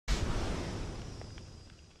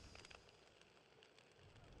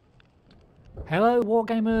Hello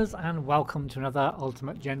Wargamers and welcome to another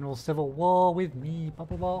Ultimate General Civil War with me,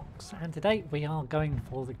 Bubblebox, and today we are going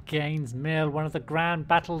for the Gaines Mill, one of the grand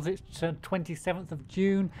battles. It's 27th of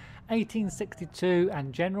June 1862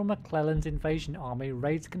 and General McClellan's invasion army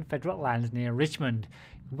raids Confederate lands near Richmond.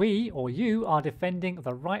 We, or you, are defending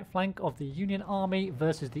the right flank of the Union Army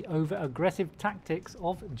versus the over-aggressive tactics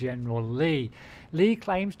of General Lee. Lee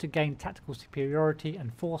claims to gain tactical superiority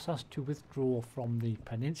and force us to withdraw from the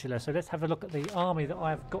peninsula. So let's have a look at the army that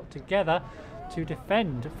I've got together to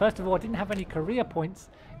defend. First of all, I didn't have any career points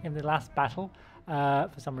in the last battle for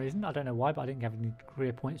some reason. I don't know why, but I didn't have any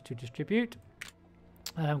career points to distribute.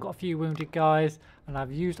 I've got a few wounded guys and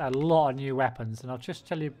I've used a lot of new weapons, and I'll just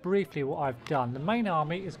tell you briefly what I've done. The main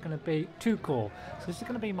army is going to be 2 corps, so this is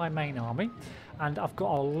going to be my main army, and I've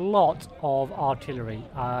got a lot of artillery.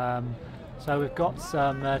 So we've got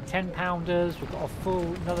some 10 pounders, we've got a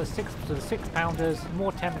full another 6 pounders,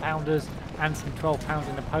 more 10 pounders and some 12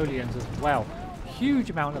 pounder Napoleons as well. Huge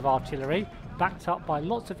amount of artillery, backed up by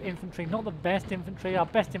lots of infantry, not the best infantry. Our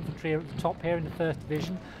best infantry are at the top here in the 1st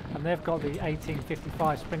Division, and they've got the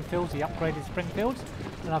 1855 Springfields, the upgraded Springfields,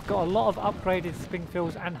 and I've got a lot of upgraded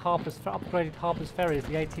Springfields and upgraded Harper's Ferries,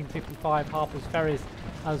 the 1855 Harper's Ferries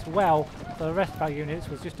as well. For the rest of our units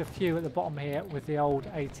was just a few at the bottom here with the old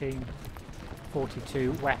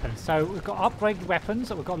 1842 weapons. So we've got upgraded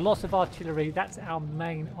weapons, we've got lots of artillery. That's our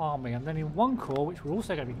main army. And then in 1 corps, which we're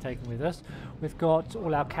also going to be taking with us, we've got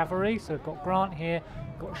all our cavalry. So we've got Grant here,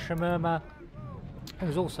 we've got Shamurma,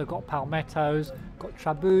 who's also got palmettos, got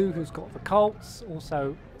Trabu, who's got the Colts,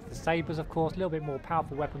 also the sabres, of course, a little bit more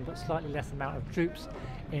powerful weapon but slightly less amount of troops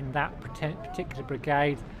in that particular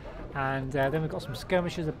brigade. And then we've got some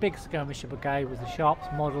skirmishers, a big skirmisher brigade with the Sharps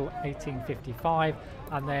model 1855,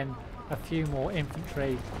 and then a few more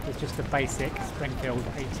infantry with just a basic Springfield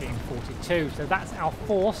 1842. So that's our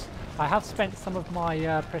force. I have spent some of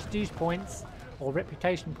my prestige points or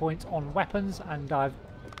reputation points on weapons, and I've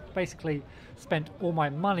basically spent all my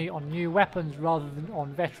money on new weapons rather than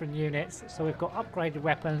on veteran units. So we've got upgraded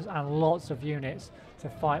weapons and lots of units to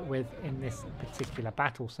fight with in this particular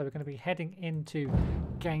battle. So we're going to be heading into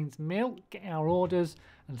Gaines Mill, get our orders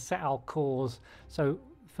and set our corps. So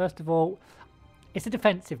first of all, it's a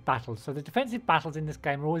defensive battle, so the defensive battles in this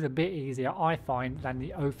game are always a bit easier, I find, than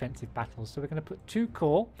the offensive battles. So we're going to put 2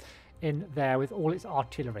 corps in there with all its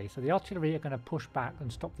artillery. So the artillery are going to push back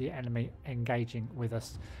and stop the enemy engaging with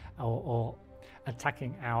us or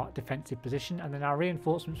attacking our defensive position. And then our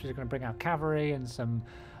reinforcements, which are going to bring our cavalry and some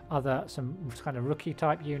kind of rookie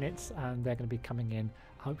type units, and they're going to be coming in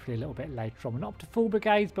hopefully a little bit later on. We're not up to full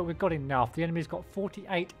brigades, but we've got enough. The enemy's got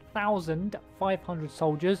 48,500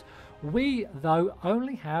 soldiers. We, though,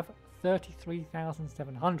 only have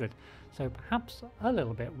 33,700. So perhaps a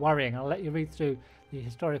little bit worrying. I'll let you read through the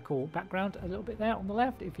historical background a little bit there on the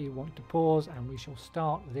left if you want to pause, and we shall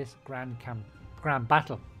start this grand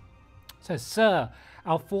battle. So, sir,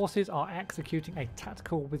 our forces are executing a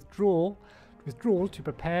tactical withdrawal to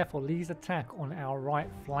prepare for Lee's attack on our right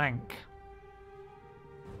flank.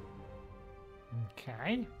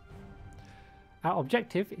 Okay. Our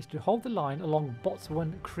objective is to hold the line along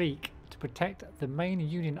Botswan Creek to protect the main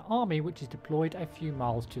Union army, which is deployed a few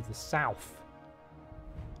miles to the south.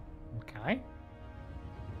 Okay.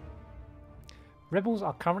 Rebels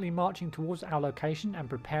are currently marching towards our location and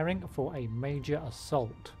preparing for a major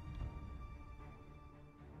assault.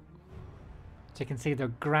 So you can see the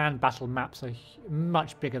grand battle maps are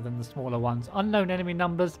much bigger than the smaller ones. Unknown enemy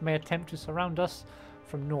numbers may attempt to surround us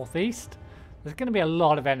from northeast. There's going to be a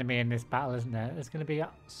lot of enemy in this battle, isn't there? There's going to be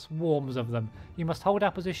swarms of them. You must hold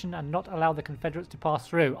our position and not allow the Confederates to pass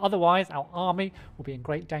through. Otherwise, our army will be in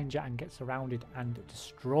great danger and get surrounded and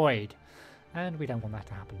destroyed. And we don't want that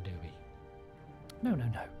to happen, do we? No, no,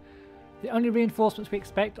 no. The only reinforcements we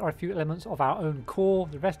expect are a few elements of our own corps.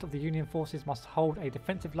 The rest of the Union forces must hold a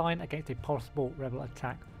defensive line against a possible rebel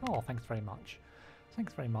attack. Oh, thanks very much.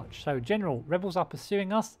 Thanks very much. So, General, rebels are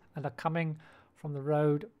pursuing us and are coming from the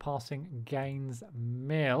road passing Gaines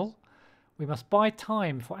Mill. We must buy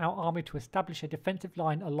time for our army to establish a defensive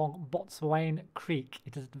line along Botswan Creek.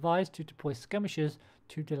 It is advised to deploy skirmishers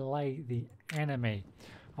to delay the enemy.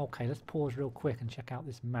 Okay, let's pause real quick and check out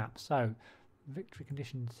this map. So, victory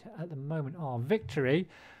conditions at the moment are victory.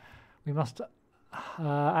 We must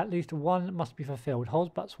at least one must be fulfilled.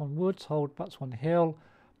 Hold Botswan Woods, hold Botswan Hill,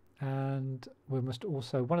 and we must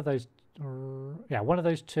also one of those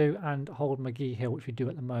two, and hold McGee Hill, which we do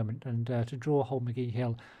at the moment. And to draw, hold McGee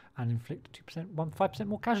Hill and inflict 5%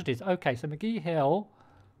 more casualties. Okay, so McGee Hill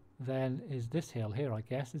then is this hill here, I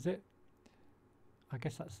guess, is it? I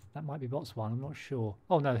guess that might be Bots 1, I'm not sure.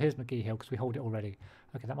 Oh no, here's McGee Hill because we hold it already.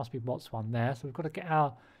 Okay, that must be Bots 1 there. So we've got to get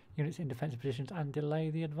our units in defensive positions and delay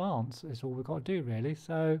the advance is all we've got to do really.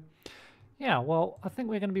 So yeah, well I think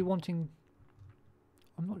we're going to be wanting,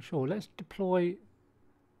 I'm not sure, let's deploy,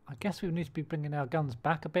 I guess we need to be bringing our guns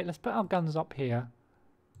back a bit. Let's put our guns up here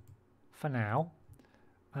for now.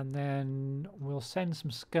 And then we'll send some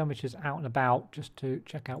skirmishers out and about just to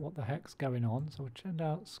check out what the heck's going on. So we'll send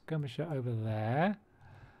out skirmisher over there.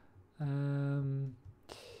 We'll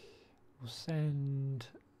send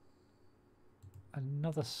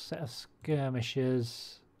another set of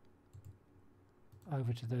skirmishers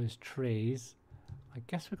over to those trees. I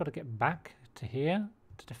guess we've got to get back to here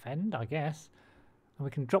to defend, I guess. And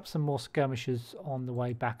we can drop some more skirmishers on the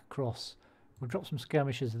way back across. We'll drop some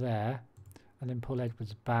skirmishers there. And then pull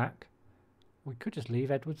Edwards back. We could just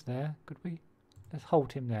leave Edwards there, could we? Let's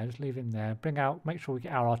hold him there, just leave him there. Bring out, make sure we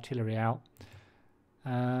get our artillery out.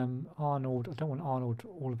 Arnold, I don't want Arnold,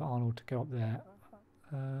 all of Arnold to go up there.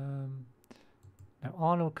 Now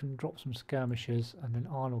Arnold can drop some skirmishers and then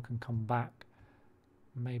Arnold can come back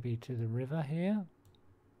maybe to the river here.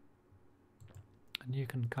 And you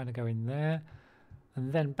can kind of go in there.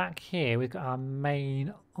 And then back here we've got our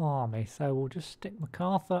main army, so we'll just stick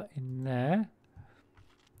MacArthur in there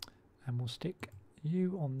and we'll stick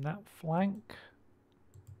you on that flank,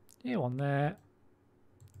 you on there,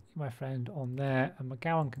 you my friend on there, and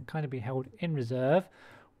McGowan can kind of be held in reserve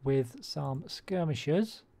with some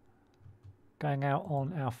skirmishers going out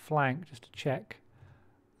on our flank just to check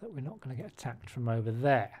that we're not going to get attacked from over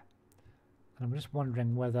there. And I'm just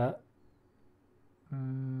wondering whether we're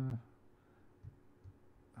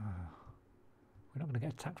not going to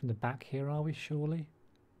get attacked from the back here, are we, surely?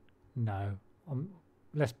 No.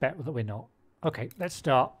 Let's bet that we're not. Okay, let's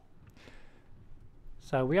start.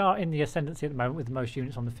 So we are in the ascendancy at the moment with the most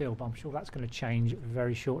units on the field, but I'm sure that's going to change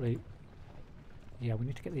very shortly. Yeah, we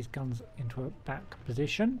need to get these guns into a back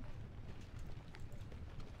position.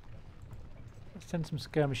 Let's send some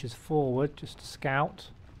skirmishers forward just to scout.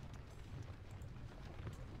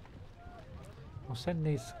 We'll send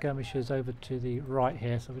these skirmishers over to the right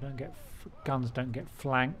here so we don't get guns don't get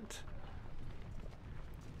flanked.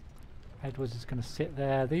 Edwards is going to sit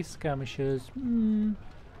there. These skirmishers need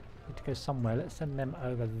to go somewhere. Let's send them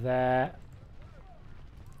over there.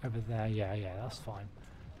 Over there, yeah, that's fine.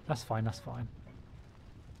 That's fine, that's fine.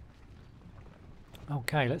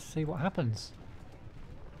 Okay, let's see what happens.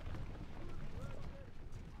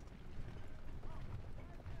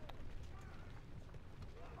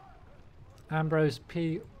 Ambrose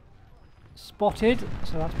P spotted,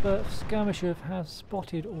 so that's skirmisher has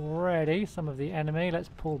spotted already some of the enemy. Let's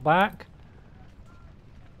pull back.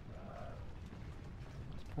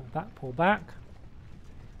 Let's pull back.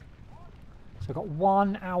 So we've got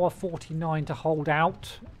 1 hour 49 to hold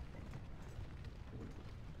out.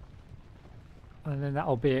 And then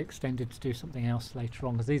that'll be extended to do something else later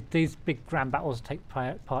on, because these big grand battles take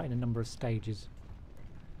part in a number of stages.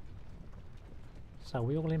 So are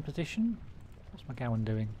we all in position? What's McGowan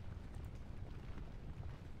doing?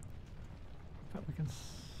 In fact, we can.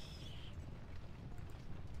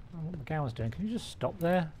 I don't know what McGowan's doing. Can you just stop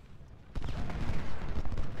there?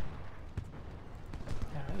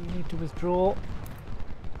 You need to withdraw.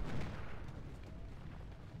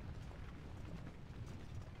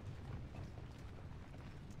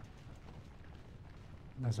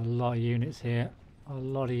 There's a lot of units here. A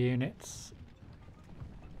lot of units.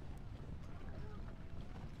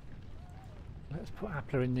 Let's put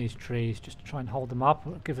Appler in these trees just to try and hold them up.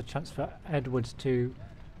 It'll give a chance for Edwards to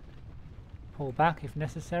pull back if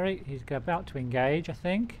necessary. He's about to engage, I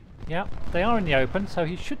think. Yeah, they are in the open, so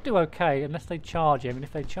he should do okay unless they charge him. And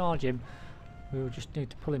if they charge him, we'll just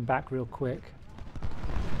need to pull him back real quick.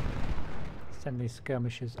 Send these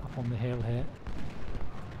skirmishers up on the hill here.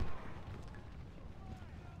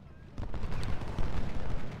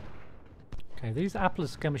 Okay, these Appler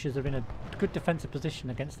skirmishers are in a good defensive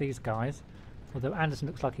position against these guys. Although Anderson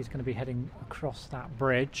looks like he's going to be heading across that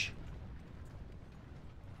bridge.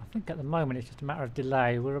 I think at the moment it's just a matter of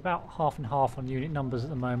delay. We're about half and half on unit numbers at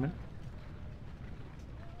the moment.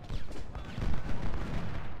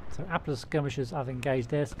 So Appler's skirmishers have engaged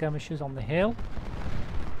their skirmishers on the hill.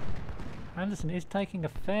 Anderson is taking a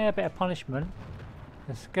fair bit of punishment.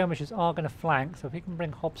 The skirmishers are going to flank, so if he can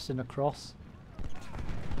bring Hobson across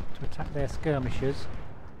to attack their skirmishers.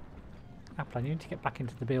 Appler, you need to get back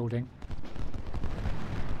into the building.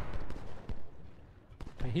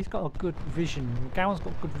 Okay, he's got a good vision. McGowan's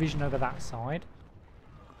got good vision over that side.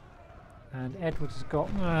 And Edwards has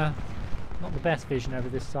got not the best vision over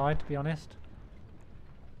this side, to be honest.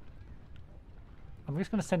 I'm just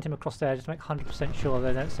going to send him across there just to make 100% sure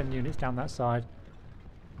they don't send units down that side.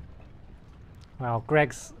 Well,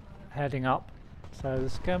 Greg's heading up. So the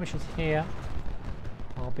skirmishers here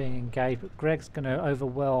are being engaged, but Greg's going to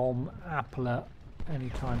overwhelm Appler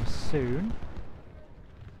anytime soon.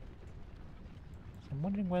 So I'm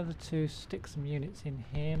wondering whether to stick some units in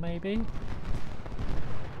here maybe.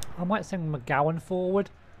 I might send McGowan forward.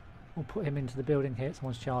 We'll put him into the building here.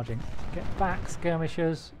 Someone's charging. Get back,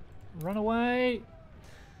 skirmishers. Run away.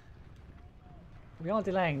 We are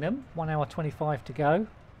delaying them. 1 hour 25 to go.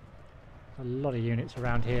 A lot of units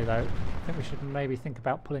around here though. I think we should maybe think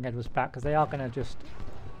about pulling Edwards back because they are going to just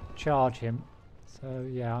charge him. So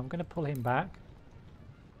yeah, I'm going to pull him back.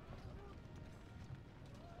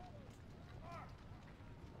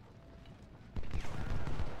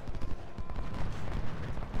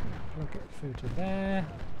 We'll get through to there.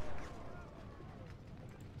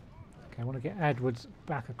 Okay, I want to get Edwards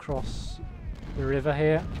back across the river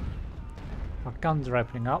here. Our guns are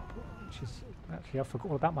opening up, which is actually I forgot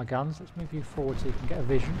all about my guns. Let's move you forward so you can get a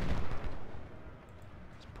vision.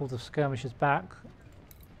 Let's pull the skirmishers back.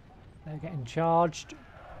 They're getting charged.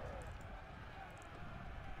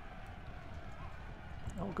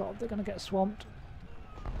 Oh god, they're going to get swamped.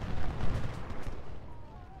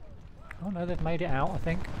 Oh no, they've made it out, I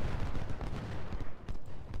think.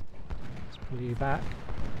 Let's pull you back.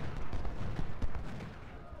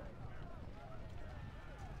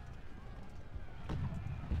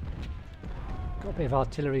 Got a bit of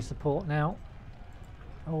artillery support now.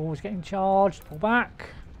 Oh, he's getting charged. Pull back.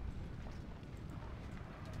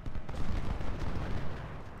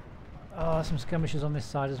 Oh, some skirmishers on this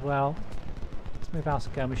side as well. Let's move our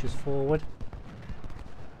skirmishers forward.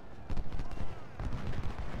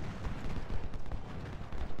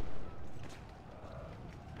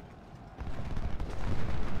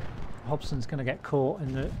 Hobson's going to get caught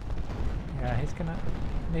in the... Yeah, he's going to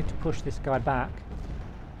need to push this guy back.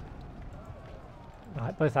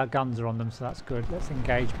 Right, both our guns are on them, so that's good. Let's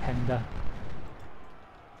engage Pender.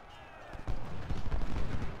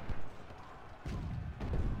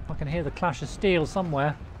 I can hear the clash of steel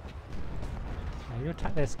somewhere. Okay, you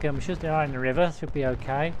attack their skirmishers. They are in the river, should be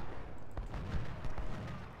okay.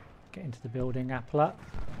 Get into the building, Appler.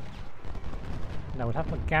 No, we'll have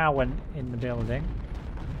McGowan in the building.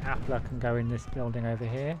 Appler can go in this building over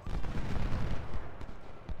here.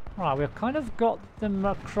 Right, we've kind of got them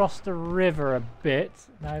across the river a bit.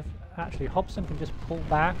 Now, actually, Hobson can just pull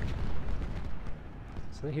back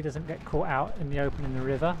so that he doesn't get caught out in the open in the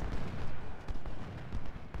river.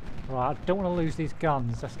 Right, I don't want to lose these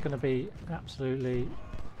guns. That's going to be absolutely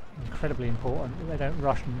incredibly important that they don't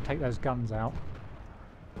rush and take those guns out.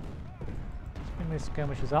 Let's bring these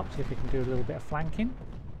skirmishers up, see if we can do a little bit of flanking.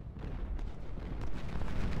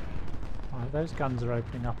 Right, those guns are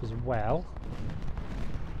opening up as well.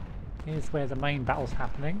 Here's where the main battle's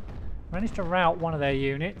happening. Managed to rout one of their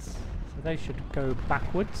units, so they should go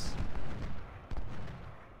backwards.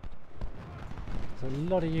 There's a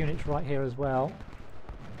lot of units right here as well.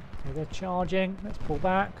 Okay, they're charging. Let's pull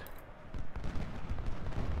back.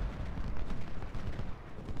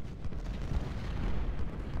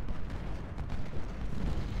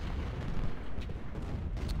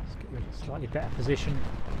 Let's get you in a slightly better position.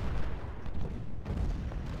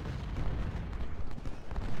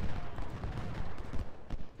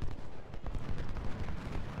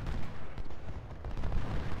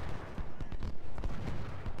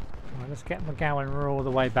 Let's get McGowan all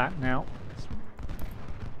the way back now.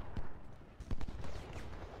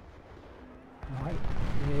 Right,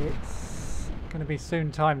 it's going to be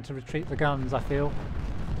soon time to retreat the guns, I feel.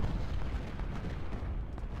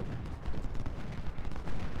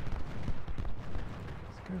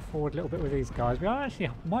 Let's go forward a little bit with these guys. We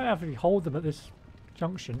might actually hold them at this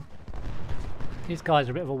junction. These guys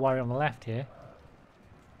are a bit of a worry on the left here.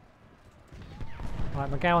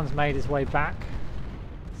 Right, McGowan's made his way back.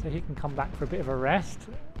 So he can come back for a bit of a rest,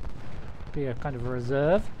 be a kind of a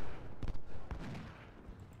reserve.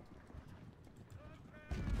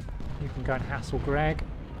 You can go and hassle Greg.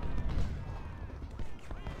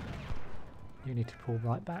 You need to pull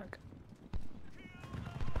right back.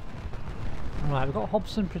 Alright, we've got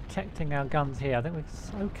Hobson protecting our guns here. I think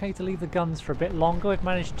it's okay to leave the guns for a bit longer. We've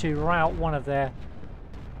managed to rout one of their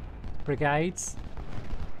brigades.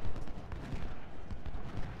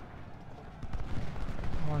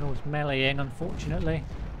 Arnold's meleeing, unfortunately.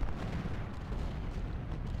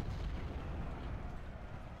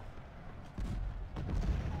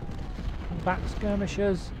 Back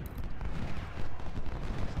skirmishers.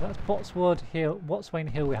 So that's Botswood Hill, Botswain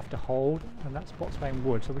Hill we have to hold, and that's Botswain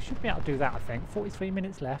Wood. So we should be able to do that, I think. 43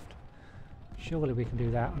 minutes left. Surely we can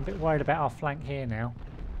do that. I'm a bit worried about our flank here now.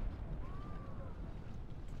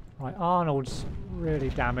 Right, Arnold's really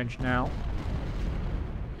damaged now.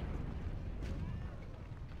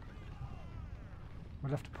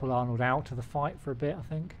 We'll have to pull Arnold out of the fight for a bit, I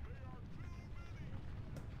think.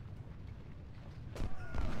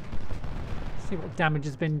 See what damage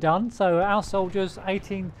has been done. So our soldiers,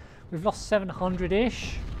 18, we've lost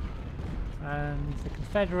 700-ish. And the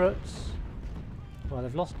Confederates, well,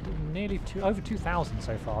 they've lost nearly over 2,000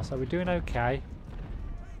 so far, so we're doing okay.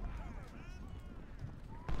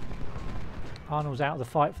 Arnold's out of the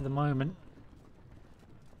fight for the moment.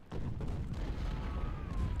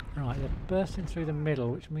 Right, they're bursting through the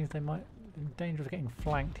middle, which means they might be in danger of getting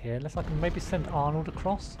flanked here. Unless I can maybe send Arnold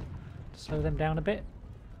across to slow them down a bit.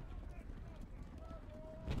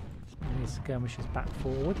 These skirmishers back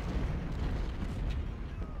forward.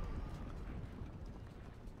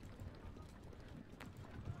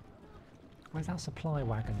 Where's our supply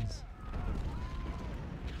wagons?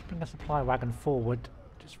 Just bring a supply wagon forward.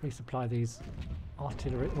 Just resupply these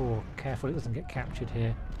artillery. Oh, careful it doesn't get captured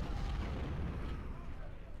here.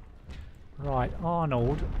 Right,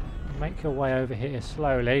 Arnold, make your way over here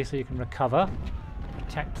slowly so you can recover.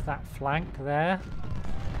 Protect that flank there.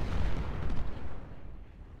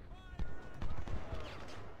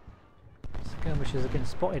 Skirmishers have been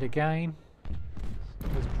spotted again.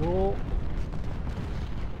 Withdraw.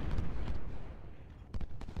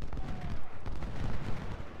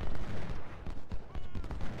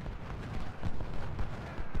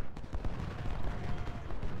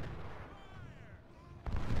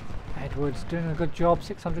 Edward's doing a good job,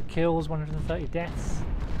 600 kills, 130 deaths.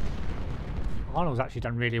 Arnold's actually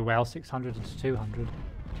done really well, 600 to 200.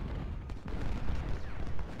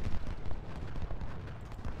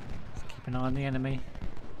 Let's keep an eye on the enemy.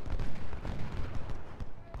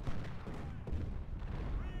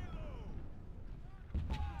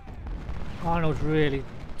 Arnold's really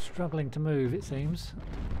struggling to move, it seems.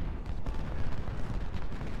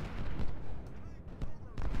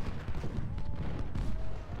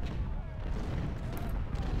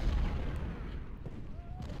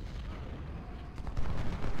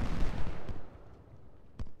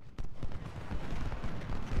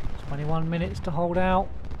 Minutes to hold out.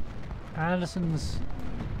 Anderson's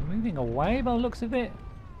moving away by the looks of it.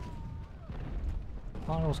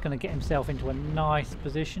 Arnold's going to get himself into a nice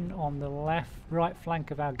position on the right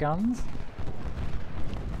flank of our guns.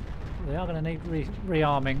 They are going to need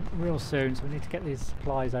rearming real soon, so we need to get these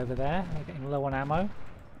supplies over there. They're getting low on ammo.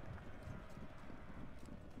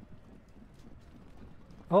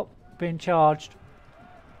 Oh, being charged.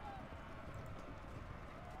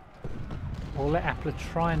 We'll let Appler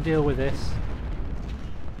try and deal with this.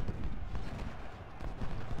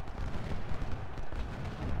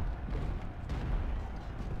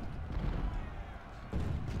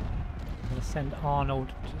 I'm going to send Arnold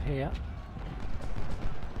to here.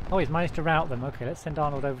 Oh, he's managed to rout them. Okay, let's send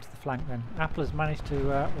Arnold over to the flank then. Appler's managed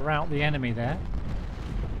to rout the enemy there.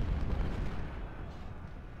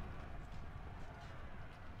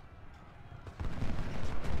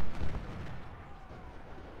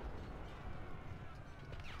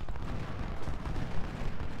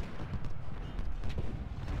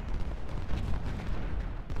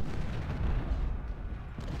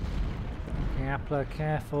 Appler,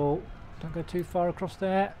 careful. Don't go too far across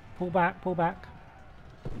there. Pull back, pull back.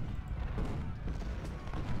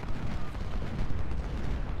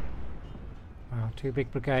 Wow, two big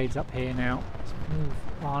brigades up here now. Let's move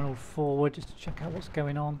Arnold forward just to check out what's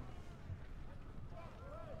going on.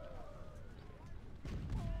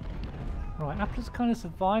 Right, Appler's kind of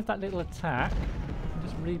survived that little attack.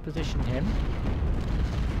 Just reposition him.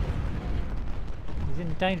 He's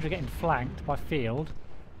in danger of getting flanked by field.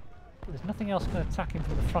 But there's nothing else going to attack him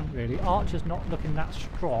from the front really. Archer's not looking that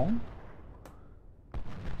strong.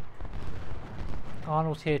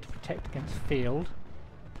 Arnold's here to protect against field.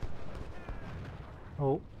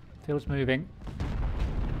 Oh, field's moving.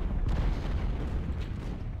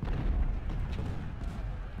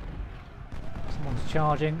 Someone's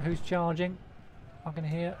charging. Who's charging? I can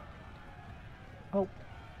hear. Oh,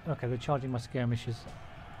 okay, they're charging my skirmishers.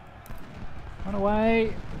 Run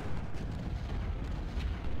away!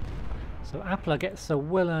 So Appler gets a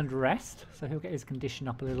well-earned rest, so he'll get his condition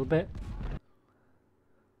up a little bit.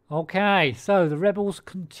 Okay, so the rebels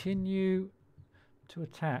continue to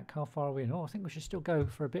attack. How far are we in? Oh, I think we should still go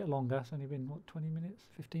for a bit longer. It's only been, what, 20 minutes?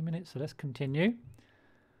 15 minutes? So let's continue.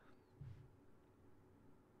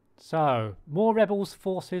 So, more rebels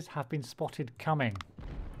forces have been spotted coming.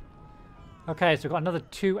 Okay, so we've got another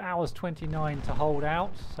 2 hours 29 to hold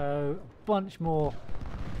out. So, a bunch more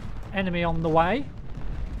enemy on the way.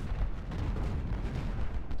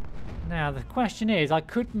 Now the question is, I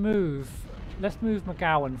could move. Let's move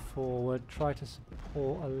McGowan forward. Try to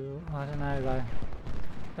support. I don't know though.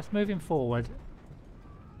 Let's move him forward.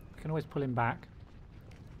 We can always pull him back.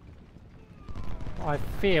 I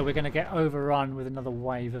fear we're going to get overrun with another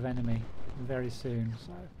wave of enemy very soon.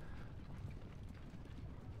 So. I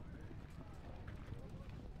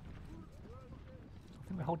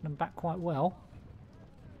think we're holding them back quite well.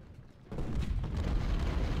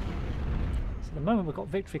 At the moment we've got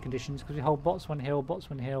victory conditions because we hold Botswan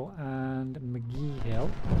Hill, and McGee Hill.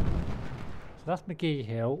 So that's McGee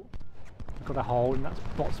Hill. We've got a hold, and that's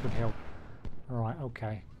Botswan Hill. Alright,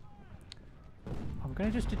 okay. I'm going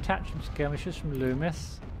to just detach some skirmishers from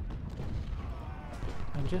Loomis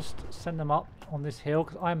and just send them up on this hill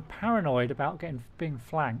because I'm paranoid about being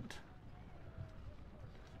flanked.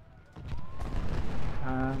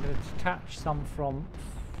 And I'm going to detach some from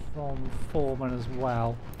Foreman as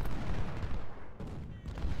well.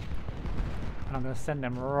 And I'm going to send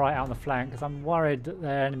them right out on the flank because I'm worried that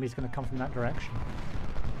their enemy's going to come from that direction.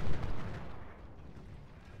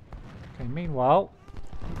 Okay, meanwhile,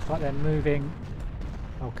 looks like they're moving.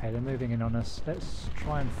 Okay, they're moving in on us. Let's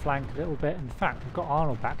try and flank a little bit. In fact, we've got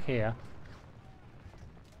Arnold back here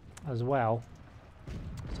as well.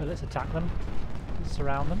 So let's attack them. Let's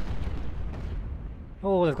surround them.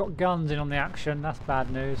 Oh, they've got guns in on the action. That's bad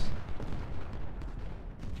news.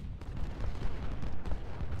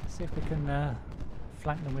 See if we can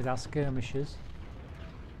flank them with our skirmishers.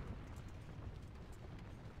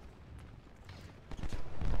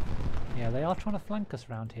 Yeah, they are trying to flank us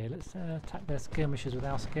around here. Let's attack their skirmishers with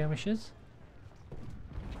our skirmishers.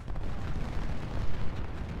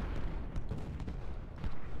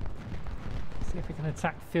 See if we can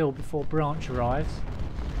attack Phil before Branch arrives.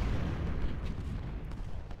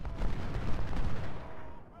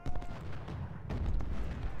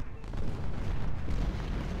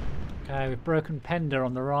 Okay, we've broken Pender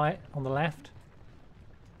on the right, on the left.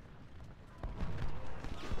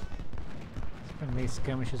 Let's bring these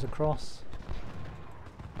skirmishers across.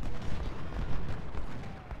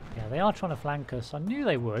 Yeah, they are trying to flank us. I knew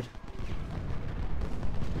they would.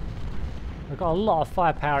 We've got a lot of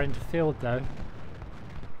firepower into field though.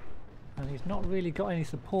 And he's not really got any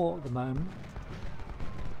support at the moment.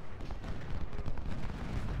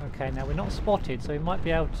 Okay, now we're not spotted, so we might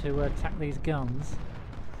be able to attack these guns.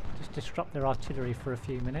 Just disrupt their artillery for a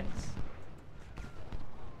few minutes.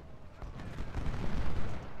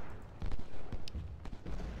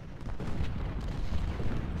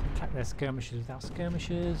 Attack their skirmishers with our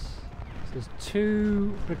skirmishers. So there's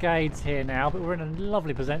 2 brigades here now, but we're in a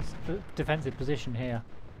lovely defensive position here.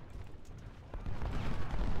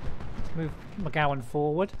 Let's move McGowan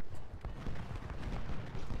forward.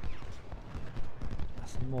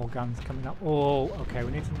 More guns coming up. Oh, okay,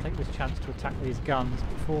 we need to take this chance to attack these guns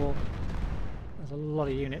before there's a lot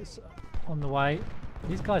of units on the way.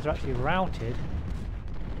 These guys are actually routed.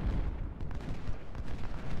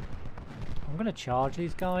 I'm going to charge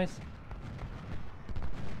these guys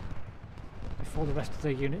before the rest of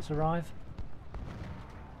the units arrive.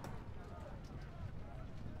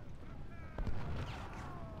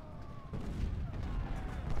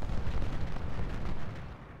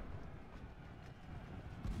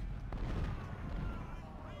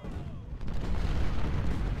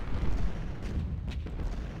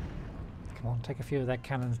 Take a few of their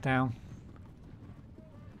cannons down.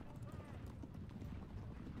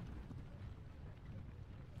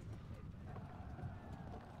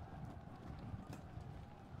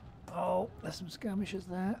 Oh, there's some skirmishers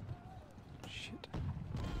there. Shit.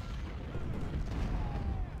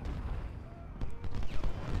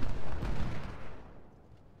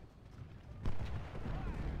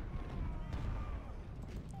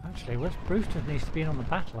 Actually, Brewster needs to be in on the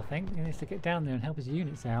battle, I think. He needs to get down there and help his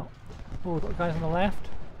units out. Oh, we've got guys on the left.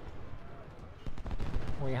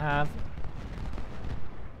 We have.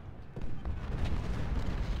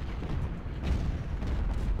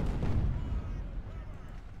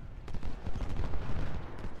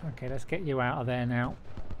 Okay, let's get you out of there now.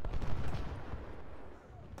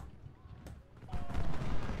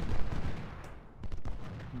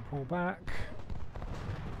 And pull back.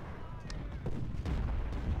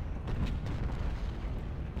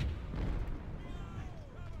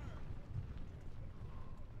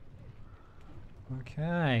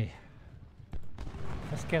 Okay,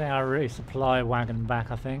 let's get our resupply wagon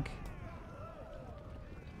back, I think.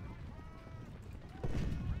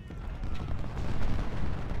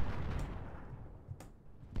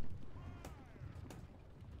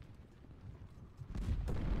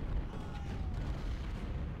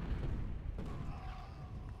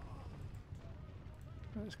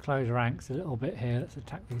 Let's close ranks a little bit here. Let's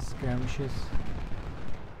attack these skirmishers.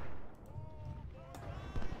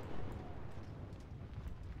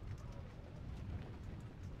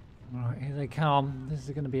 Right, here they come. This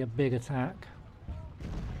is going to be a big attack.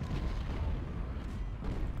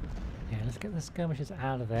 Yeah, let's get the skirmishers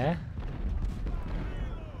out of there.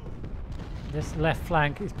 This left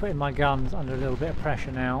flank is putting my guns under a little bit of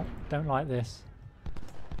pressure now. Don't like this.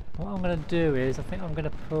 What I'm going to do is, I think I'm going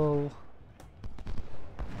to pull...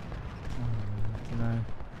 I don't know.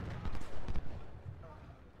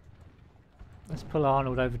 Let's pull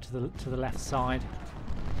Arnold over to the left side.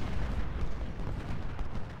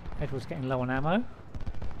 Edward's getting low on ammo.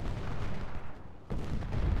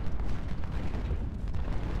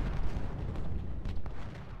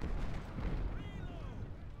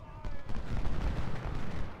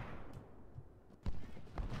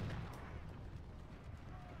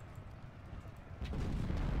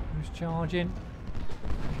 Who's charging?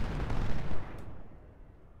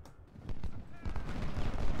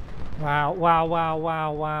 Wow! Wow! Wow!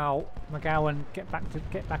 Wow! Wow! McGowan, get back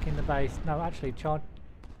in the base. No, actually, charge.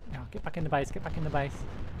 No, get back in the base. Get back in the base.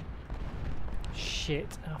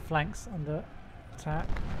 Shit! Our flanks under attack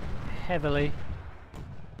heavily.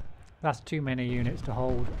 That's too many units to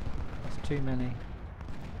hold. That's too many.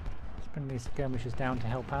 Let's bring these skirmishers down to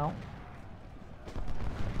help out.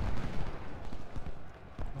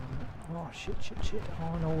 Oh shit! Shit! Shit!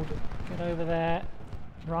 Arnold, get over there!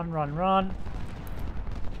 Run! Run! Run!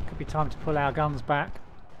 Could be time to pull our guns back.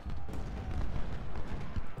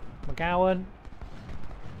 McGowan,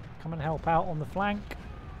 come and help out on the flank.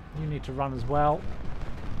 You need to run as well.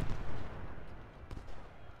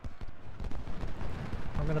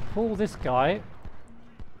 I'm going to pull this guy.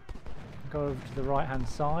 Go over to the right hand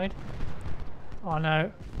side. Oh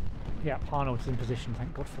no. Yeah, Arnold's in position,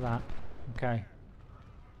 thank God for that. Okay.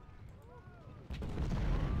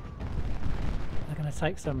 They're going to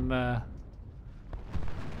take some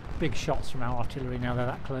big shots from our artillery now they're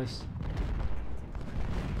that close.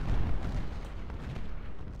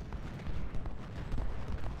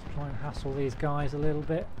 Let's try and hassle these guys a little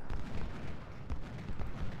bit.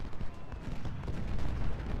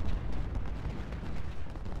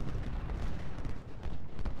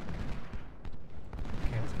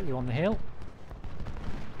 Okay, let's get you on the hill.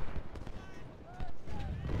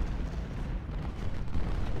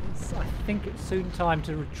 I think it's soon time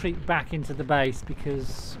to retreat back into the base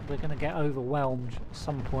because we're going to get overwhelmed at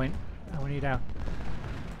some point and we need our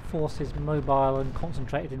forces mobile and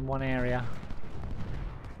concentrated in one area.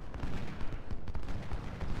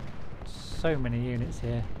 So many units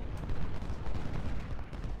here.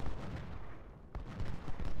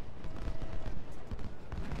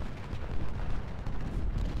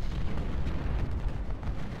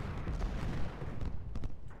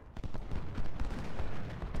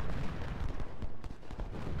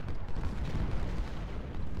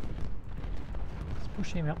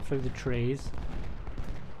 Pushing him up through the trees.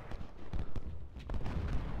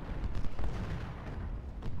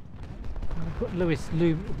 I'm going to put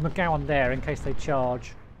Lou McGowan there in case they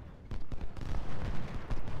charge.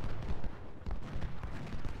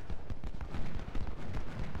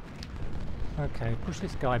 Okay, push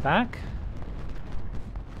this guy back.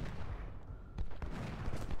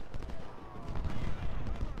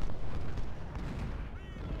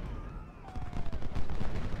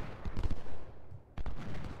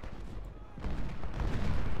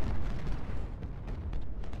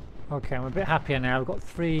 Okay, I'm a bit happier now. We've got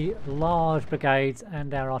 3 large brigades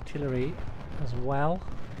and our artillery as well.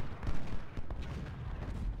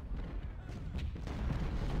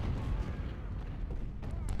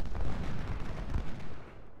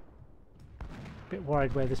 Bit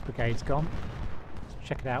worried where this brigade's gone. Let's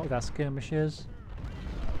check it out with our skirmishers.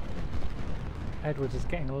 Edwards is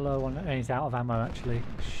getting low on, and he's out of ammo actually.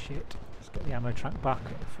 Shit. Let's get the ammo trunk back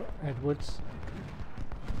for Edwards.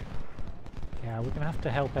 Yeah, we're going to have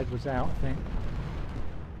to help Edwards out, I think.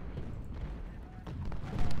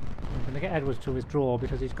 I'm going to get Edwards to withdraw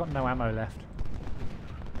because he's got no ammo left.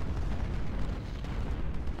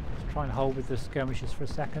 Let's try and hold with the skirmishers for a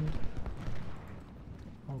second.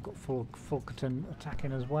 Oh, we've got Fulkerton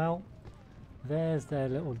attacking as well. There's their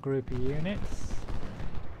little group of units.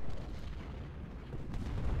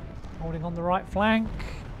 Holding on the right flank.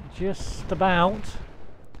 Just about.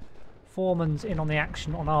 Foreman's in on the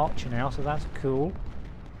action on Archer now, so that's cool.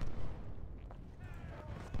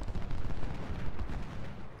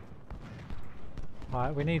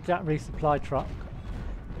 Right, we need that resupply truck.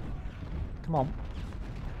 Come on.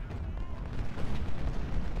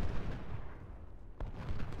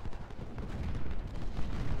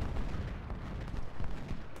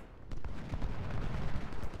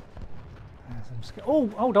 Oh,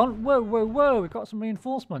 hold on. Whoa, whoa, whoa. We've got some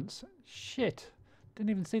reinforcements. Shit. Didn't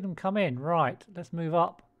even see them come in. Right. Let's move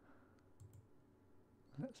up.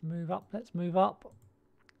 Let's move up. Let's move up.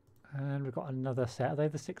 And we've got another set. Are they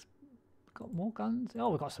the 6? Got more guns? Oh,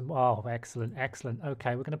 we've got some. Oh, excellent. Excellent.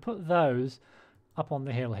 Okay, we're going to put those up on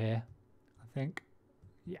the hill here, I think.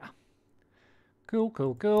 Yeah. Cool,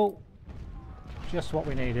 cool, cool. Just what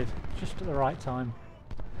we needed. Just at the right time.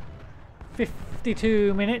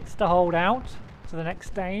 52 minutes to hold out to the next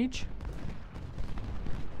stage.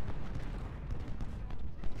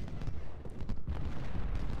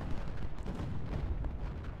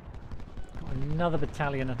 Got another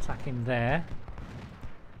battalion attacking there.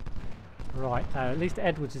 Right, at least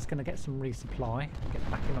Edwards is going to get some resupply.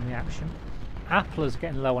 Get back in on the action. Appler's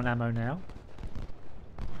getting low on ammo now.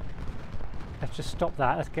 Let's just stop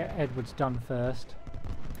that. Let's get Edwards done first.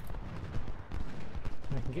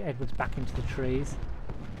 So we can get Edwards back into the trees.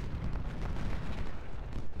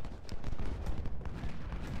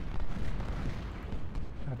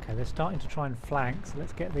 Okay, they're starting to try and flank, so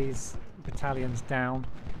let's get these battalions down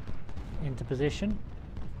into position.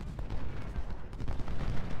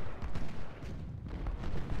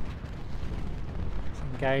 Let's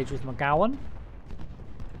engage with McGowan.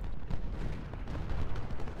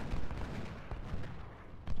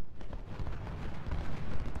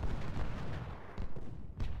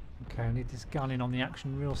 Okay, I need this gun in on the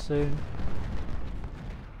action real soon.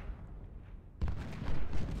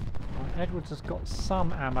 Right, Edwards has got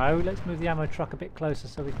some ammo. Let's move the ammo truck a bit closer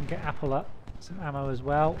so we can get Apple up some ammo as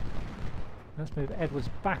well. Let's move Edwards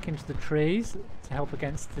back into the trees to help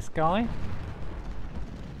against this guy.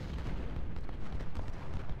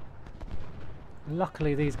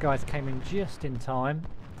 Luckily these guys came in just in time.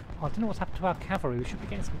 I don't know what's happened to our cavalry. We should be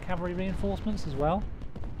getting some cavalry reinforcements as well.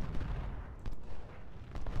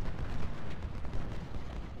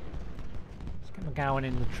 McGowan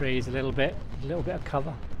in the trees a little bit of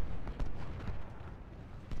cover.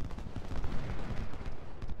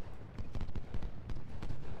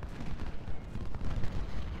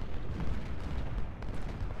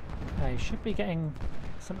 Okay, should be getting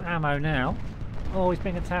some ammo now. Oh, he's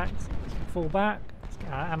being attacked. Let's fall back. Let's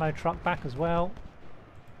get our ammo truck back as well.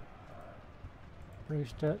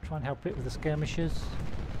 Brewster, try and help it with the skirmishers.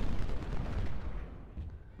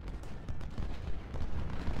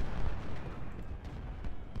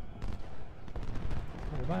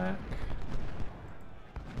 Back.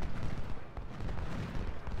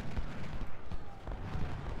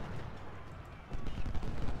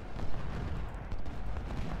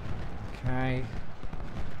 Okay.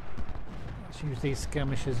 Let's use these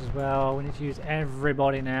skirmishers as well. We need to use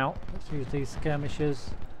everybody now. Let's use these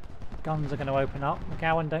skirmishers. Guns are going to open up.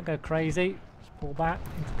 McGowan, don't go crazy. Just pull back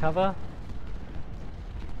into cover.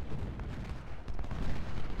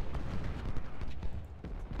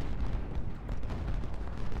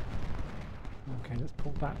 Let's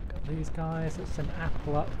pull back these guys. Let's send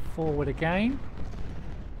Apple up forward again.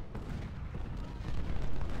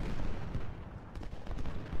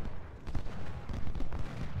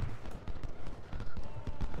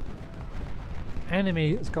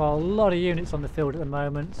 Enemy has got a lot of units on the field at the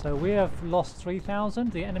moment, so we have lost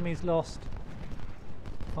 3,000. The enemy's lost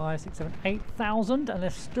 5, 6, 7, 8,000, and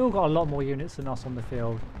they've still got a lot more units than us on the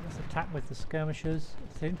field. Let's attack with the skirmishers.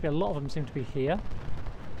 Seems to be a lot of them seem to be here.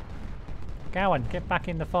 Gowan, get back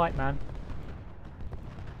in the fight, man.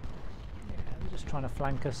 Yeah, they're just trying to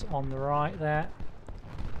flank us on the right there.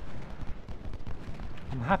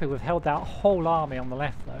 I'm happy we've held that whole army on the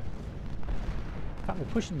left, though. In fact, we're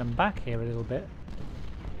pushing them back here a little bit.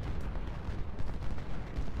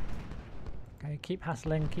 Okay, keep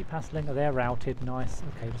hassling, keep hassling. Oh, they're routed. Nice.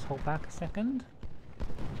 Okay, just hold back a second.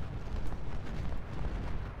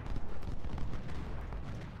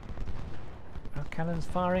 Our cannons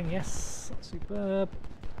firing, yes. Superb.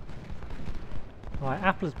 Right,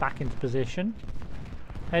 Appler's back into position.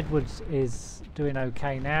 Edwards is doing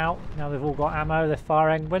okay now. Now they've all got ammo, they're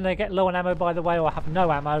firing. When they get low on ammo, by the way, or have no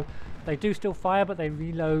ammo, they do still fire, but they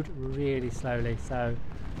reload really slowly, so...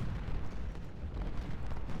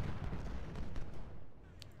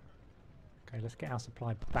 Okay, let's get our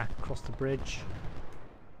supply back across the bridge.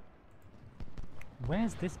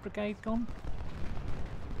 Where's this brigade gone?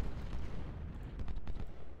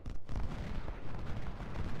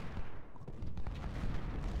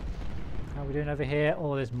 How are we doing over here?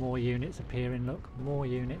 Oh, there's more units appearing, look, more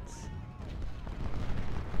units.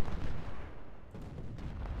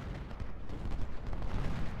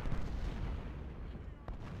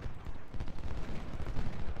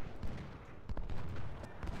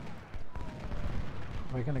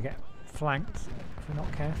 We're going to get flanked if we're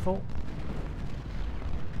not careful.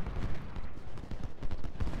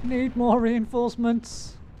 Need more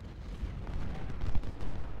reinforcements.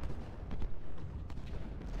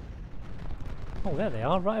 Oh, there they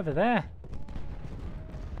are, right over there.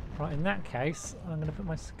 Right, in that case, I'm going to put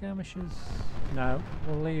my skirmishers... No,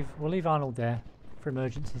 we'll leave Arnold there for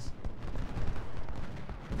emergencies.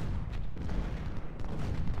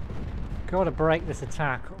 Got to break this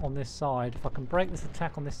attack on this side. If I can break this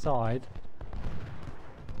attack on this side,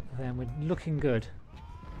 then we're looking good.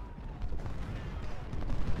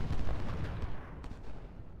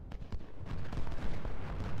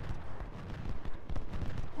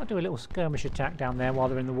 I'll do a little skirmish attack down there while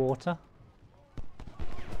they're in the water.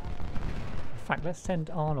 In fact, let's send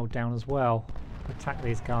Arnold down as well to attack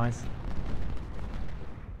these guys.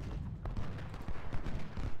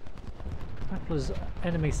 Appler's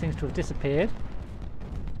enemy seems to have disappeared.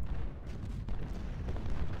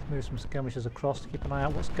 Let's move some skirmishers across to keep an eye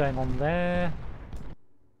out what's going on there.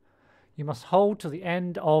 You must hold to the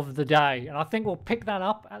end of the day. And I think we'll pick that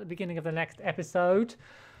up at the beginning of the next episode.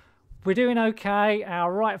 We're doing okay.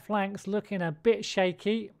 Our right flank's looking a bit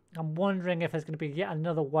shaky. I'm wondering if there's going to be yet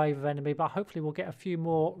another wave of enemy, but hopefully we'll get a few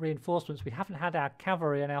more reinforcements. We haven't had our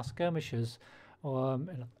cavalry and our skirmishers.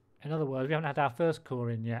 In other words, we haven't had our first corps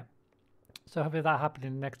in yet. So hopefully that'll happen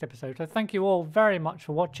in the next episode. So thank you all very much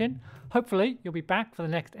for watching. Hopefully you'll be back for the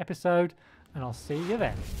next episode, and I'll see you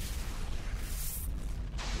then.